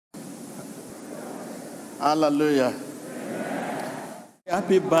Hallelujah.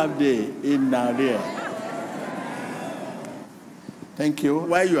 Happy birthday in Naria. Thank you.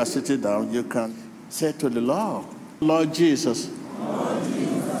 While you are sitting down, you can say to the Lord, Lord Jesus,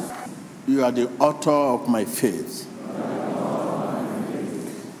 you are the author of my faith.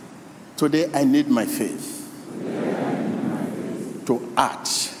 Today I need my faith to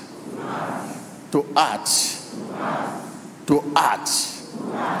act, to act, to act.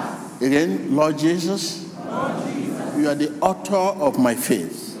 Again, Lord Jesus, you are the author of my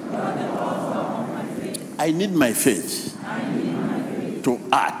faith. I need my faith to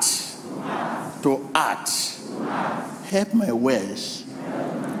act, to act. Help my words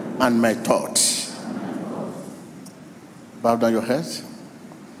and my thoughts. Bow down your heads.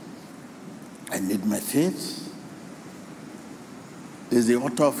 I need my faith. Is the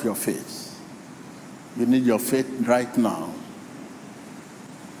author of your faith. You need your faith right now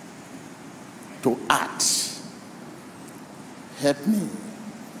to act. Help me.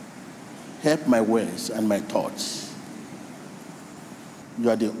 Help my words and my thoughts. You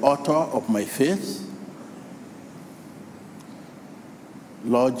are the author of my faith.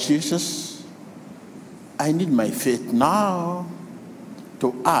 Lord Jesus, I need my faith now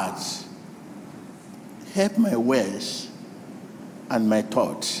to act. Help my words and my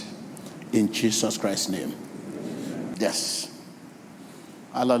thoughts in Jesus Christ's name. Yes.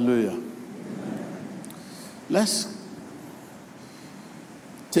 Hallelujah. Let's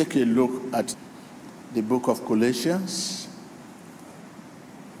take a look at the book of Colossians,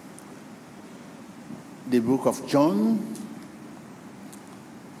 the book of John,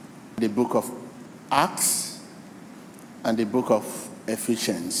 the book of Acts, and the book of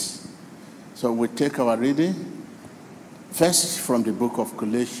Ephesians. So we take our reading first from the book of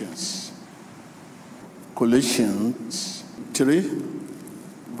Colossians. Colossians 3,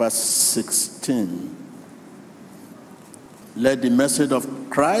 verse 16. Let the message of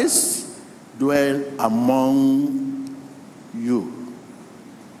Christ dwell among you.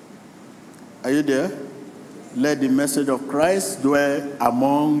 Are you there? Let the message of Christ dwell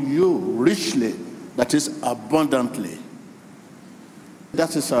among you richly, that is abundantly.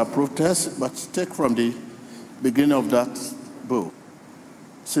 That is our proof text, but take from the beginning of that book.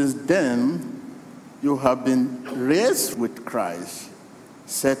 Since then, you have been raised with Christ.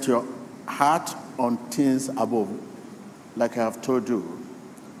 Set your heart on things above, like I have told you.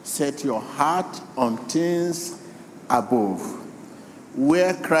 Set your heart on things above,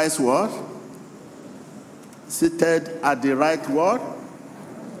 where Christ was seated at the right word,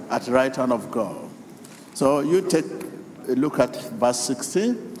 at the right hand of God. So you take a look at verse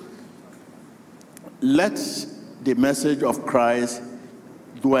 16. Let the message of Christ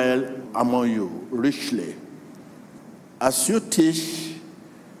dwell among you richly, as you teach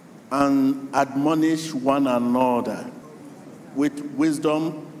and admonish one another with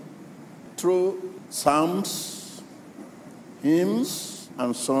wisdom through psalms, hymns,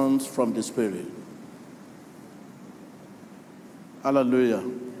 and songs from the Spirit. Hallelujah.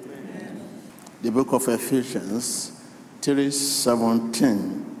 Amen. The book of Ephesians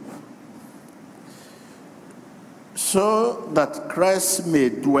 3:17. So that Christ may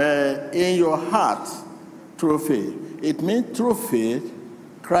dwell in your heart through faith. It means through faith,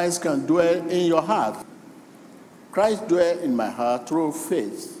 Christ can dwell in your heart. Christ dwell in my heart through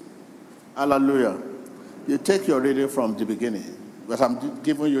faith. Hallelujah. You take your reading from the beginning, but I'm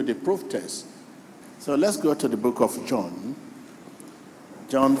giving you the proof text. So let's go to the book of John.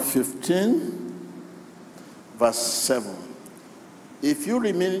 John 15, verse 7. If you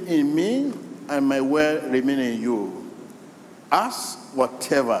remain in me, and my word remain in you, ask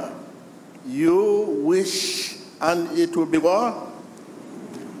whatever you wish, and it will be what?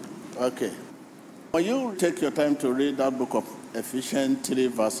 Okay. When you take your time to read that book of Ephesians 3,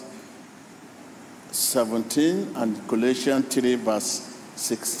 verse 17, and Colossians 3, verse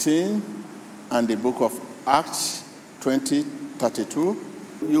 16, and the book of Acts 20:32,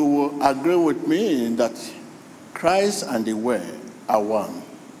 you will agree with me that Christ and the Word are one.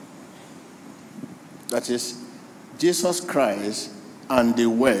 That is, Jesus Christ and the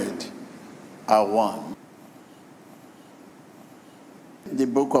Word are one. The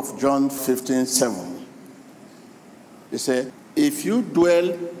book of John 15:7. It says, if you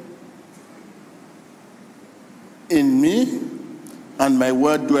dwell in me and my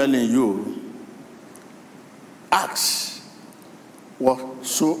word dwell in you, ask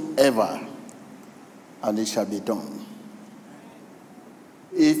whatsoever, and it shall be done.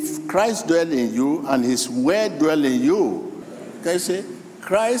 If Christ dwell in you and his word dwell in you, can you say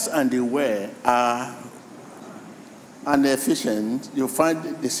Christ and the word are an Ephesians, you find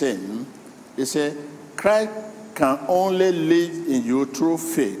the same. They say Christ can only live in you through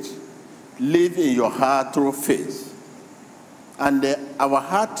faith, live in your heart through faith. And our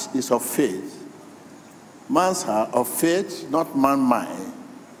heart is of faith. Man's heart of faith, not man's mind.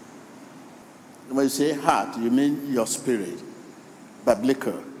 When you say heart, you mean your spirit,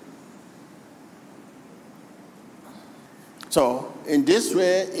 biblical. So, in this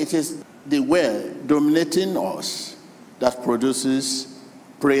way, it is the word dominating us that produces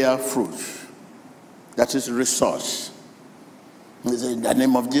prayer fruit. That is resource. In the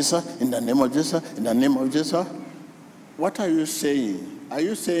name of Jesus, in the name of Jesus, in the name of Jesus. What are you saying? Are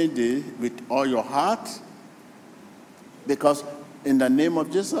you saying this with all your heart? Because in the name of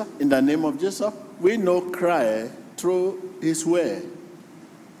Jesus, in the name of Jesus, we know Christ through his word.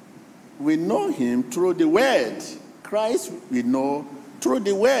 We know him through the word. Christ we know through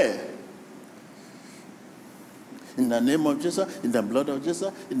the word. In the name of Jesus, in the blood of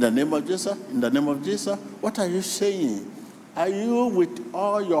Jesus, in the name of Jesus, in the name of Jesus. What are you saying? Are you with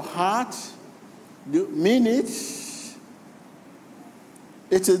all your heart? Do you mean it?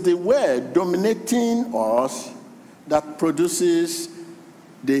 It is the word dominating us that produces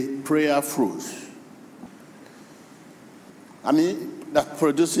the prayer fruit. I mean, that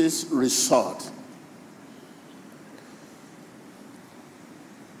produces result.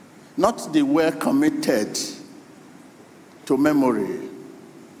 Not the word committed to memory,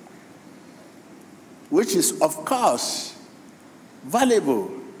 which is, of course, valuable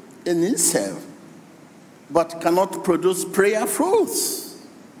in itself, but cannot produce prayer fruits.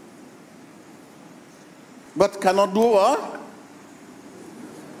 But cannot do what?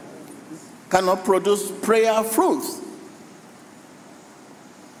 Cannot produce prayer fruits.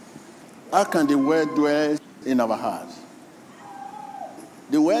 How can the word dwell in our hearts?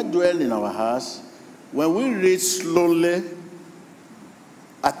 The word dwell in our hearts when we read slowly,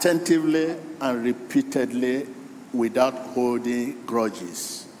 attentively, and repeatedly without holding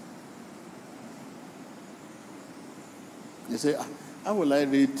grudges. You say, how will I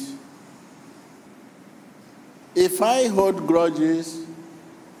read? If I hold grudges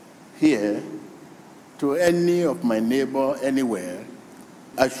here to any of my neighbor anywhere,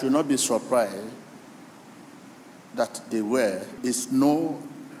 I should not be surprised that the word is no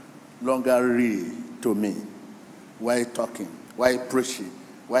longer real to me while talking, while preaching,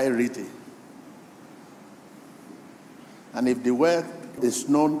 while reading. And if the word is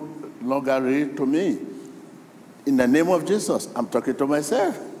no longer real to me, in the name of Jesus, I'm talking to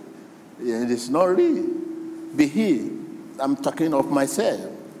myself. It is not real. Be he, I'm talking of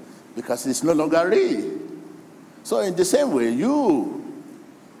myself, because it's no longer real. So in the same way,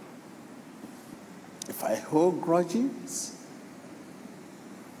 if I hold grudges,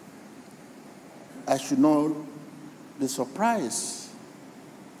 I should not be surprised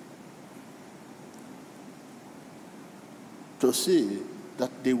to see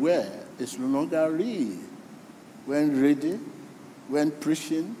that the word is no longer real when reading, when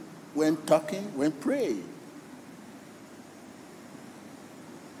preaching, when talking, when praying.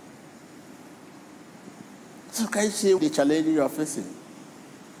 So can you see the challenge you are facing?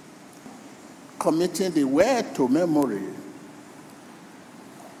 Committing the word to memory,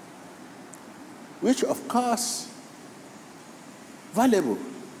 which of course valuable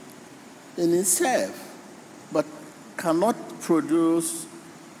in itself, but cannot produce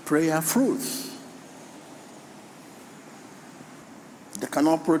prayer fruits. They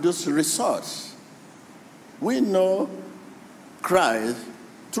cannot produce results. We know Christ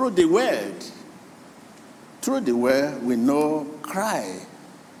through the word. Through the word, we know Christ.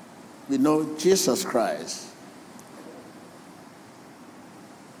 We know Jesus Christ.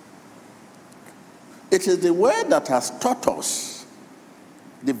 It is the word that has taught us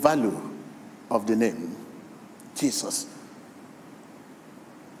the value of the name Jesus,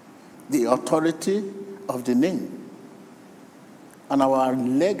 the authority of the name, and our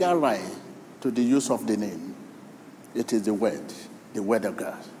legal right to the use of the name. It is the word of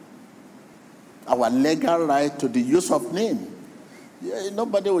God. Our legal right to the use of name.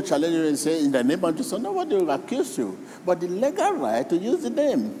 Nobody will challenge you and say, in the name of Jesus, nobody will accuse you. But the legal right to use the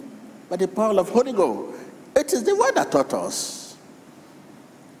name, by the power of Holy Ghost, it is the word that taught us.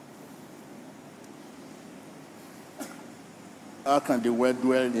 How can the word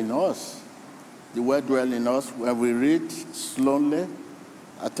dwell in us? The word dwell in us when we read slowly,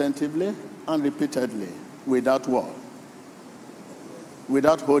 attentively, and repeatedly, without what?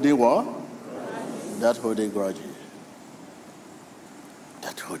 Without holding what? Without holding grudges.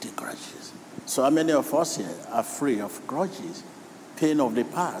 Without holding grudges. So how many of us here are free of grudges, pain of the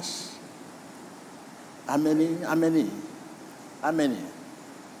past? How many?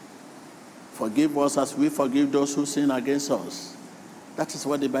 For Forgive us as we forgive those who sin against us. That is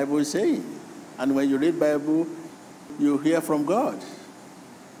what the Bible is saying. And when you read the Bible, you hear from God.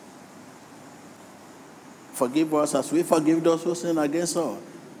 Forgive us as we forgive those who sin against us,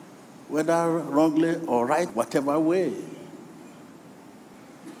 whether wrongly or right, whatever way.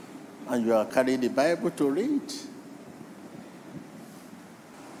 And you are carrying the Bible to read.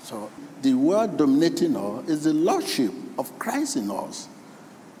 So the word dominating us is the lordship of Christ in us.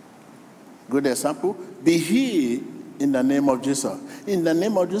 Good example, be healed in the name of Jesus. In the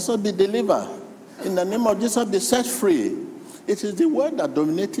name of Jesus, be delivered. In the name of Jesus, be set free. It is the word that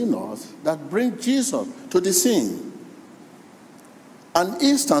dominating us that brings Jesus to the scene. And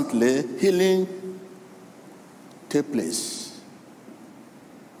instantly, healing takes place.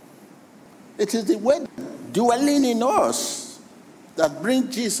 It is the word dwelling in us that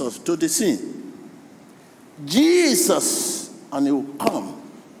brings Jesus to the scene. Jesus, and he will come.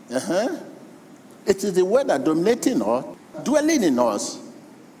 It is the word that dominating us, dwelling in us,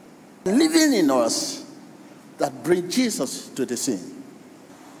 living in us, that brings Jesus to the scene.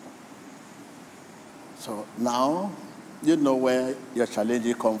 So now, you know where your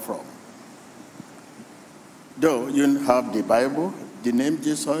challenges come from. Though you have the Bible, the name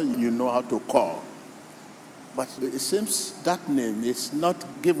Jesus, you know how to call. But it seems that name is not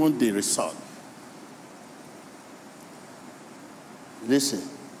given the result. Listen,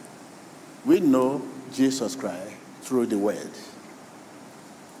 we know Jesus Christ through the Word.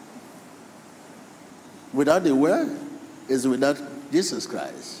 Without the Word is without Jesus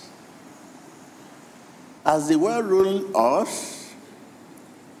Christ. As the Word rules us,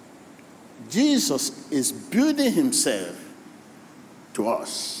 Jesus is building himself to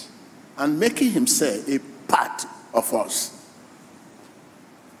us and making himself a part of us.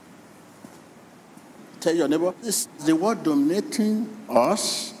 Tell your neighbor, this is the word dominating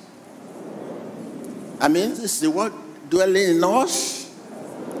us. I mean, this is the word dwelling in us.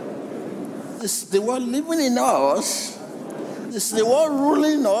 This is the word living in us. This is the word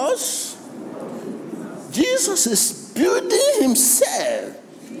ruling us. Jesus is building himself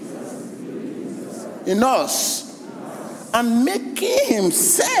in us and making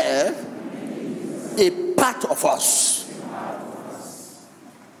himself a part of us.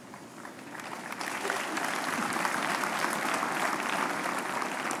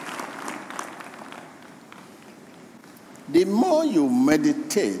 The more you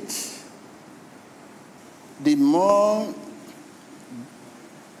meditate, the more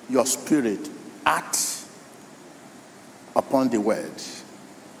your spirit acts upon the word,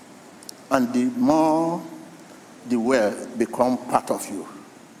 and the more the word becomes part of you.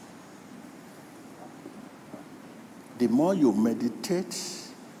 The more you meditate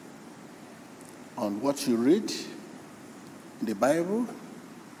on what you read in the Bible,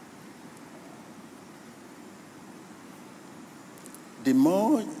 the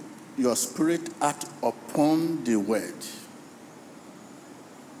more your spirit acts upon the word.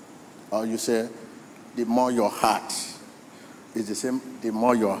 Or you say, the more your heart is the same, the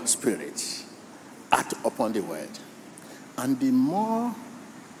more your spirit act upon the word. And the more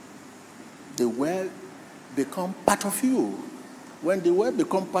the word become part of you. When the word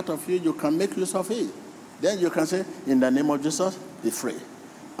become part of you, you can make use of it. Then you can say, in the name of Jesus, be free.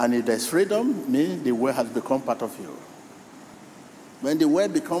 And if there's freedom, means the word has become part of you. When the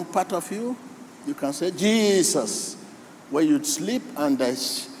word becomes part of you, you can say, Jesus. When you sleep and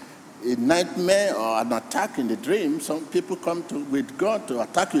there's a nightmare or an attack in the dream, some people come with God to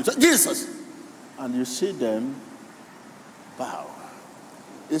attack you. Say, Jesus. And you see them bow.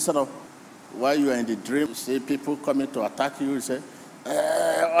 Instead of while you are in the dream, you see people coming to attack you, you say,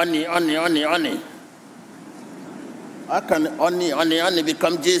 Oni. How can Oni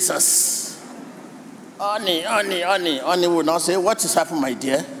become Jesus? Oni will not say, what is happening, my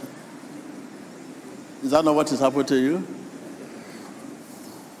dear? Is that not what is happening to you?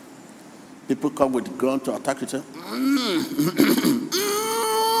 People come with gun to attack you, say,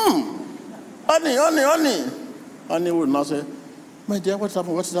 Oni. Oni will not say, my dear, what's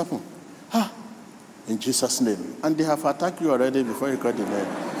happened? What's happened? In Jesus' name. And they have attacked you already before you got the name.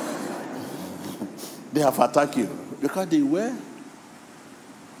 They have attacked you because the word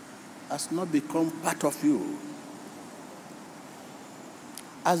has not become part of you.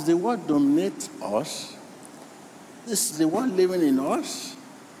 As the word dominates us, this is the word living in us.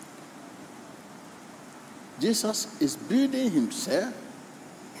 Jesus is building himself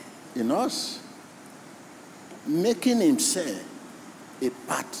in us, making himself a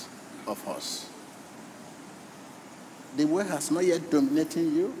part of us. The word has not yet dominated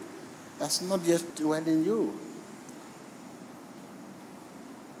you, has not yet dwelled in you.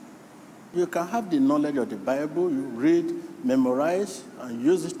 You can have the knowledge of the Bible, you read, memorize, and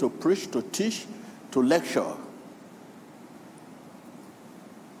use it to preach, to teach, to lecture.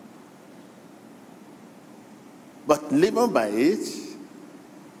 But living by it,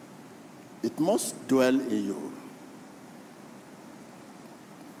 it must dwell in you.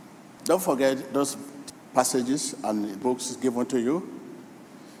 Don't forget those passages and books given to you.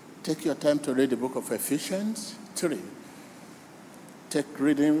 Take your time to read the book of Ephesians 3. Take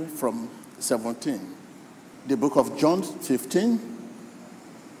reading from 17. The book of John 15.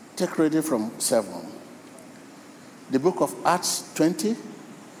 Take reading from 7. The book of Acts 20.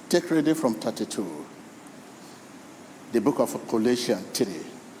 Take reading from 32. The book of Colossians 3.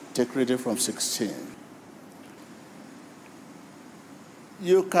 Take reading from 16.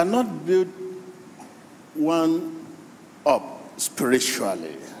 You cannot build one up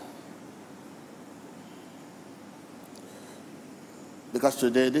spiritually. Because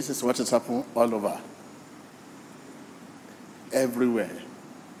today, this is what is happening all over. Everywhere.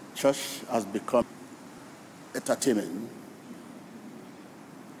 Church has become entertainment.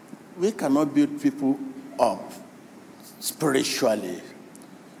 We cannot build people up spiritually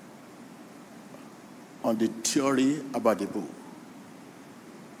on the theory about the book,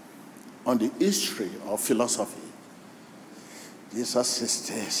 on the history or philosophy. Jesus is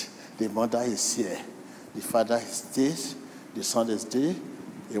this, the mother is here, the father is this, the son is this,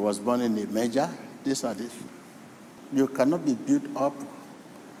 he was born in a manger, this or this. You cannot be built up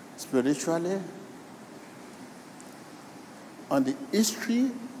spiritually on the history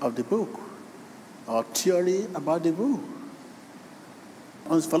of the book or theory about the book,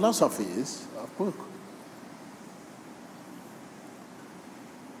 on philosophies of book.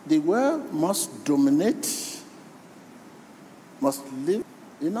 The word must dominate, must live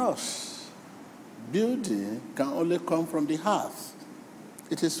in us. Building can only come from the heart.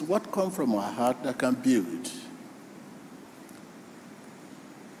 It is what comes from our heart that can build.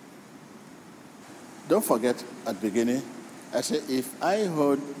 Don't forget at the beginning, I said, if I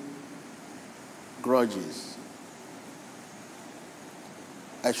hold grudges,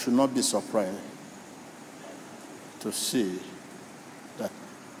 I should not be surprised to see that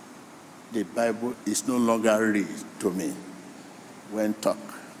the Bible is no longer read to me when talk,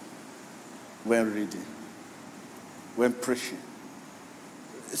 when reading, when preaching.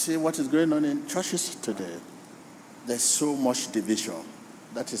 See what is going on in churches today? There's so much division.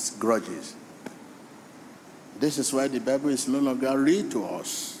 That is grudges. This is why the Bible is no longer read to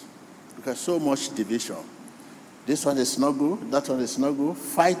us, because so much division. This one is not good, that one is not good.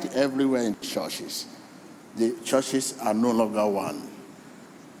 Fight everywhere in churches. The churches are no longer one.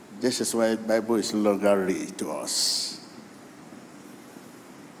 This is why the Bible is no longer read to us.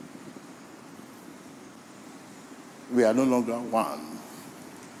 We are no longer one.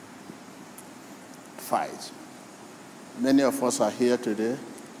 Fight. Many of us are here today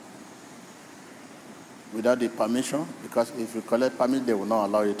without the permission, because if you collect permit, they will not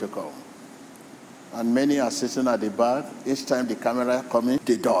allow you to come. And many are sitting at the back. Each time the camera comes in,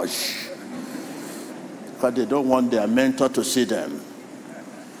 they dodge, because they don't want their mentor to see them.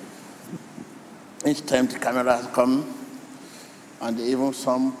 Each time the camera comes, and even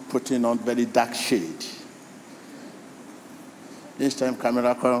some putting on very dark shade. Each time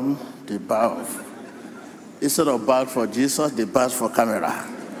camera comes, they bow. Instead of bow for Jesus, they bow for camera.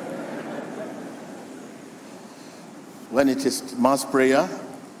 When it is mass prayer,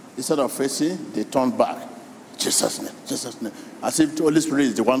 instead of facing, they turn back. Jesus' name, Jesus' name. As if the Holy Spirit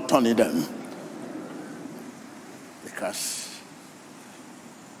is the one turning them. Because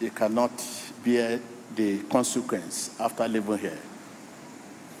you cannot bear the consequence after living here.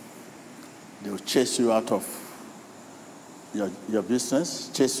 They will chase you out of your business,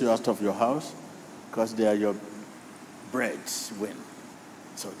 chase you out of your house, because they are your breadwinner.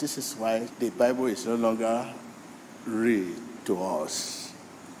 So this is why the Bible is no longer read to us,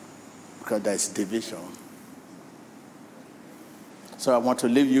 because there is division. So I want to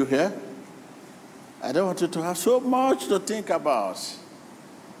leave you here. I don't want you to have so much to think about.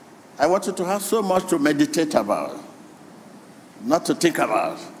 I want you to have so much to meditate about, not to think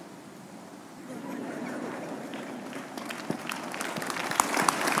about.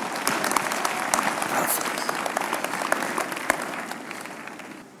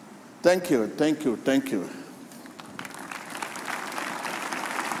 Thank you, thank you, thank you.